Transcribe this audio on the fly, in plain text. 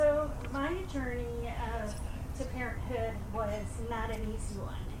parenthood was not an easy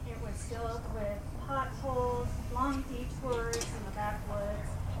one. It was filled with potholes, long detours in the backwoods,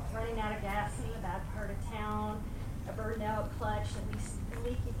 running out of gas in the bad part of town, a burned out clutch, a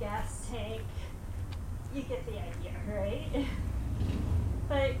leaky gas tank. You get the idea, right?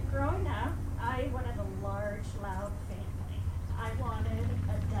 But growing up, I wanted a large, loud family. I wanted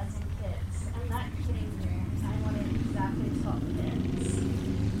a dozen kids. I'm not kidding you. I wanted exactly 12 kids.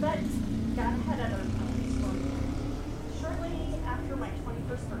 But God had other plans for me. Shortly after my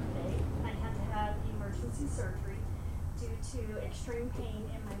 21st birthday, I had to have emergency surgery due to extreme pain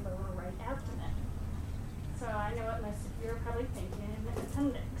in my lower right abdomen. So I know what most of you are probably thinking,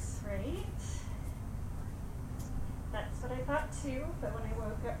 appendix, right? That's what I thought too, but when I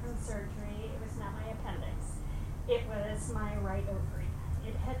woke up from surgery, it was not my appendix. It was my right ovary.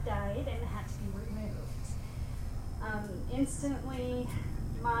 It had died and had to be removed. Instantly,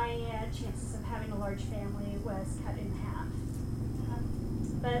 my chances of having a large family was cut in half.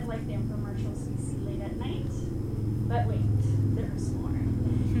 But like the infomercials we see late at night, but wait, there's more.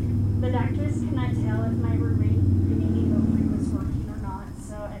 The doctors could not tell if my remaining ovary was working or not,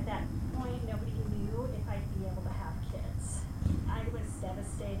 so at that point, nobody knew if I'd be able to have kids. I was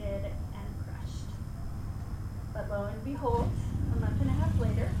devastated and crushed. But lo and behold, a month and a half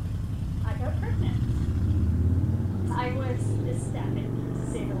later, I got pregnant. I was ecstatic,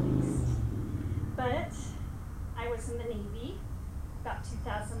 to say the least. But I was in the Navy, about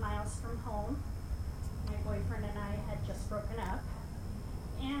 2,000 miles from home. My boyfriend and I had just broken up.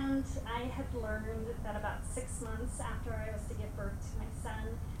 And I had learned that about 6 months after I was to give birth to my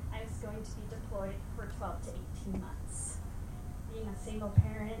son, I was going to be deployed for 12 to 18 months. Being a single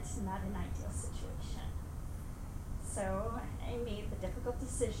parent, not an ideal situation. So I made the difficult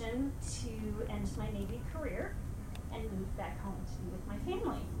decision to end my Navy career and move back home to be with my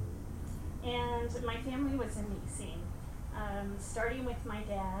family. And my family was amazing. Starting with my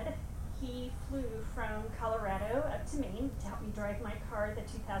dad, he flew from Colorado up to Maine to help me drive my car the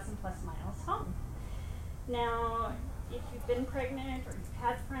 2,000 plus miles home. Now, if you've been pregnant or you've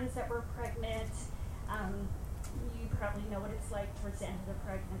had friends that were pregnant, you probably know what it's like towards the end of the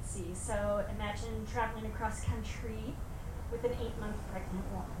pregnancy. So imagine traveling across country with an 8-month pregnant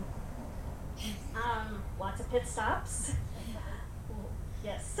woman. Lots of pit stops.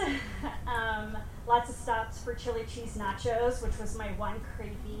 Yes. Lots of stops for chili cheese nachos, which was my one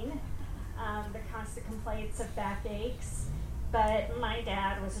craving. The constant complaints of backaches. But my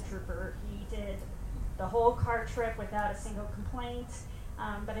dad was a trooper. He did the whole car trip without a single complaint.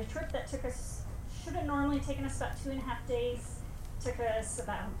 But a trip that should have normally taken us about 2.5 days, took us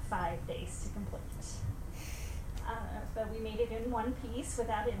about 5 days to complete. But we made it in one piece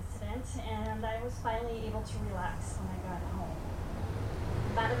without incident, and I was finally able to relax when I got home.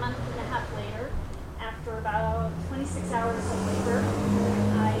 About a month and a half later, after about 26 hours of labor,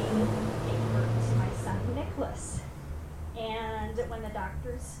 I gave birth to my son, Nicholas. And when the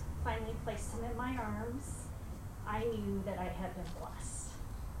doctors finally placed him in my arms, I knew that I had been blessed.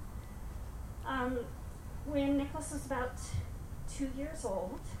 When Nicholas was about 2 years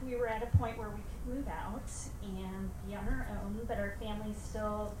old, we were at a point where we could move out and be on our own, but our family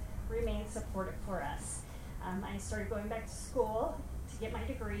still remained supportive for us. I started going back to school to get my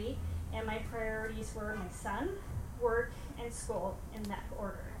degree, and my priorities were my son, work, and school in that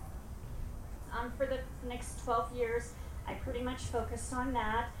order. For the next 12 years, I pretty much focused on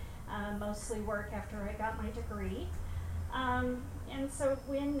that, mostly work after I got my degree. And so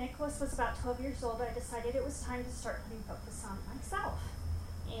when Nicholas was about 12 years old, I decided it was time to start putting focus on myself.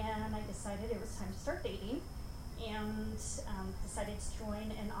 And I decided it was time to start dating, and decided to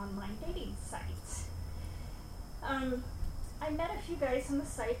join an online dating site. I met a few guys on the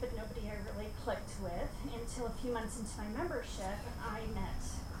site, but nobody I really clicked with until a few months into my membership, I met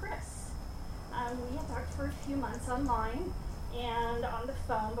Chris. We had talked for a few months online and on the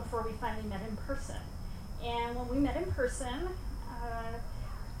phone before we finally met in person. And when we met in person,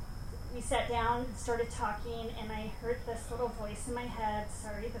 we sat down and started talking, and I heard this little voice in my head.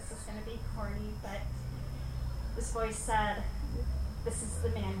 Sorry, this is going to be corny, but this voice said, "This is the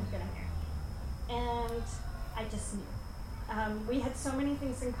man we're going to marry." And I just knew. We had so many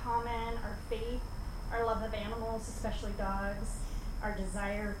things in common: our faith, our love of animals, especially dogs, our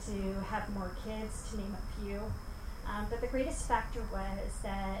desire to have more kids, to name a few. But the greatest factor was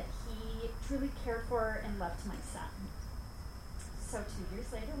that he truly cared for and loved my son. So 2 years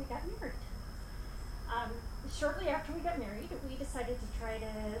later, we got married. Shortly after we got married, we decided to try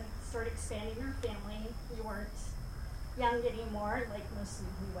to start expanding our family. We weren't young anymore, like most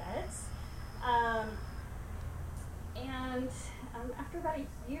newlyweds. And after about a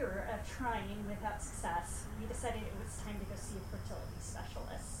year of of trying without success, we decided it was time to go see a fertility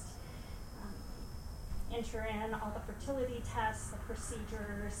specialist. Enter in all the fertility tests, the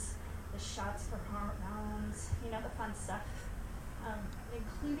procedures, the shots for hormones, the fun stuff.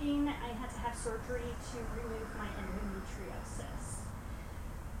 Including I had to have surgery to remove my endometriosis.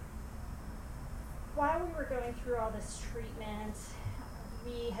 While we were going through all this treatment,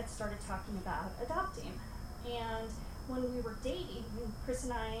 we had started talking about adopting. And when we were dating, Chris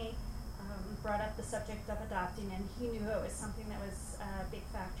and I brought up the subject of adopting, and he knew it was something that was a big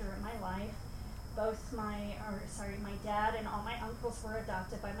factor in my life. Both my dad and all my uncles were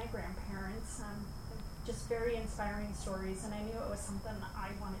adopted by my grandparents. Just very inspiring stories, and I knew it was something I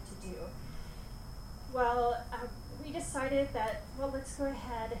wanted to do. Well, we decided that, let's go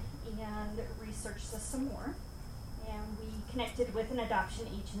ahead and research this some more. And we connected with an adoption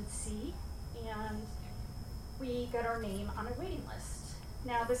agency, and we got our name on a waiting list.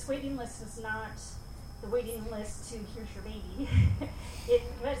 Now, this waiting list was not the waiting list to here's your baby. It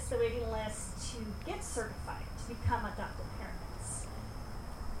was the waiting list to get certified, to become adoptive parents.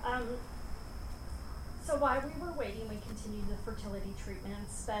 So while we were waiting, we continued the fertility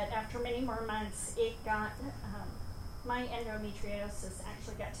treatments, but after many more months, my endometriosis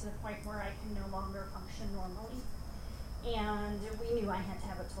actually got to the point where I could no longer function normally, and we knew I had to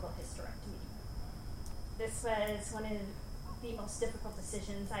have a total hysterectomy. This was one of the most difficult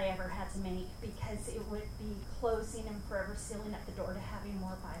decisions I ever had to make, because it would be closing and forever sealing up the door to having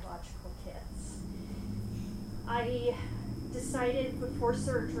more biological kids. I decided before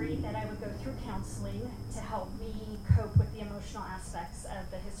surgery that I would go through counseling to help me cope with the emotional aspects of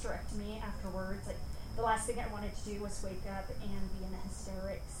the hysterectomy afterwards. The last thing I wanted to do was wake up and be in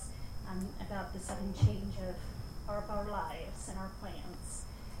hysterics about the sudden change of our lives and our plans.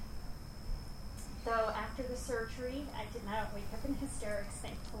 So after the surgery, I did not wake up in hysterics,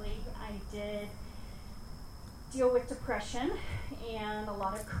 thankfully. I did deal with depression and a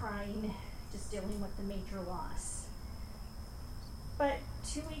lot of crying, just dealing with the major loss. But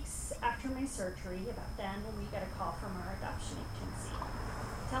 2 weeks after my surgery, about then, we got a call from our adoption agency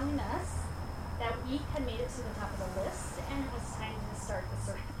telling us that we had made it to the top of the list and it was time to start the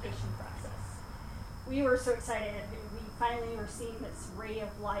certification process. We were so excited. We finally were seeing this ray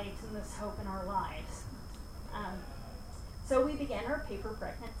of light and this hope in our lives. So we began our paper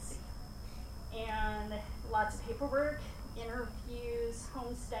pregnancy. And lots of paperwork, interviews,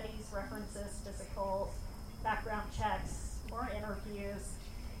 home studies, references, physicals, background checks, more interviews.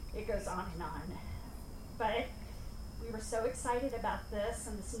 It goes on and on. But we were so excited about this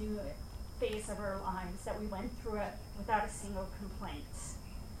and this new phase of our lives that we went through it without a single complaint.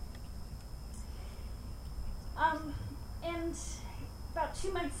 And about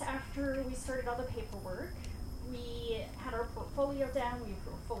 2 months after we started all the paperwork, we had our portfolio done, we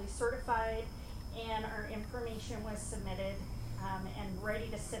were fully certified, and our information was submitted and ready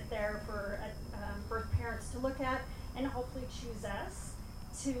to sit there for birth parents to look at and hopefully choose us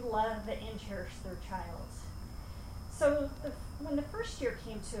to love and cherish their child. So when the first year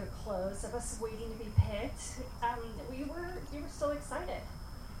came to a close of us waiting to be picked, we were still excited.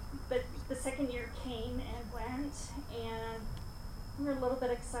 But the second year came and went, and we were a little bit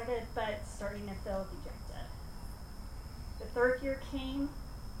excited, but starting to feel dejected. The third year came,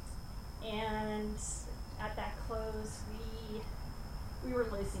 and at that close, we were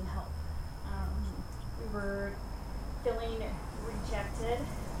losing hope. We were feeling rejected,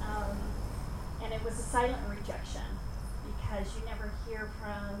 and it was a silent rejection because you never hear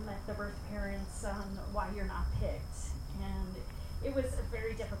from the birth parents on why you're not picked, and it was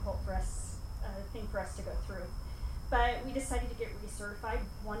very difficult for us, thing for us to go through. But we decided to get recertified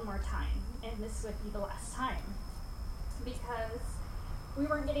one more time, and this would be the last time because we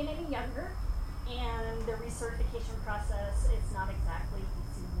weren't getting any younger, and the recertification process is not exactly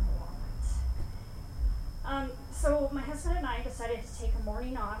easy in the moment. So my husband and I decided to take a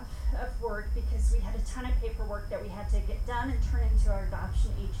morning off of work because we had a ton of paperwork that we had to get done and turn into our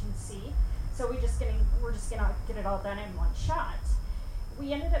adoption agency. So we're just gonna get it all done in one shot.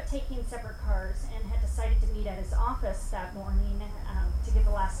 We ended up taking separate cars and had decided to meet at his office that morning to get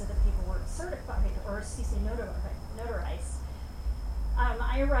the last of the paperwork certified, or notarized.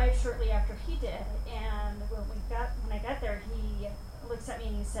 I arrived shortly after he did, and when I got there, he looks at me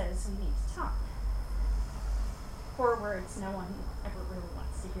and he says, "We need to talk." 4 words no one ever really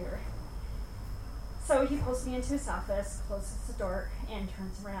wants to hear. So he pulls me into his office, closes the door, and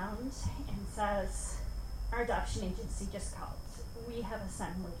turns around and says, "Our adoption agency just called. We have a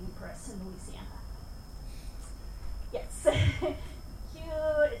son waiting for us in Louisiana." Yes.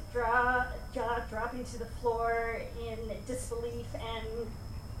 Jaw dropping to the floor in disbelief and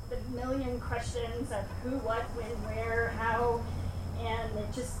the million questions of who, what, when, where, how, and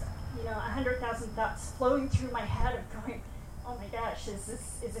it just, 100,000 thoughts flowing through my head of going, oh my gosh, is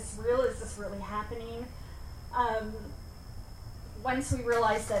this real? Is this really happening? Once we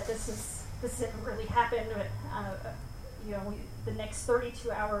realized that this had really happened, the next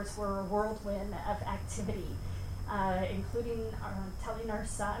 32 hours were a whirlwind of activity, including telling our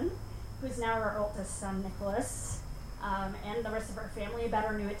son, who is now our oldest son, Nicholas, and the rest of our family about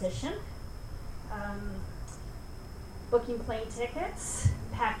our new addition, booking plane tickets,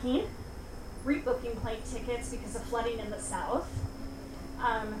 packing, rebooking plane tickets because of flooding in the south,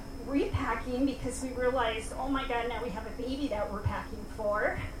 repacking because we realized, oh my God, now we have a baby that we're packing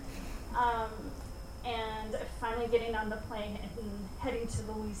for, and finally getting on the plane and heading to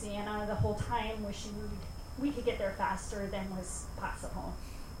Louisiana, the whole time wishing we could get there faster than was possible.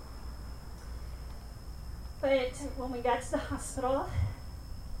 But when we got to the hospital,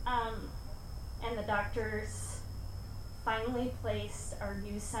 and the doctors finally placed our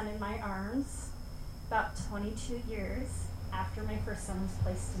new son in my arms, about 22 years after my first son was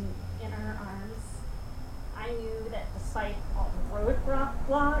placed in our arms, I knew that despite all the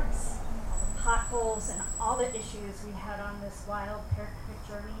roadblocks, all the potholes, and all the issues we had on this wild Parenthood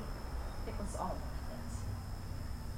journey, it was all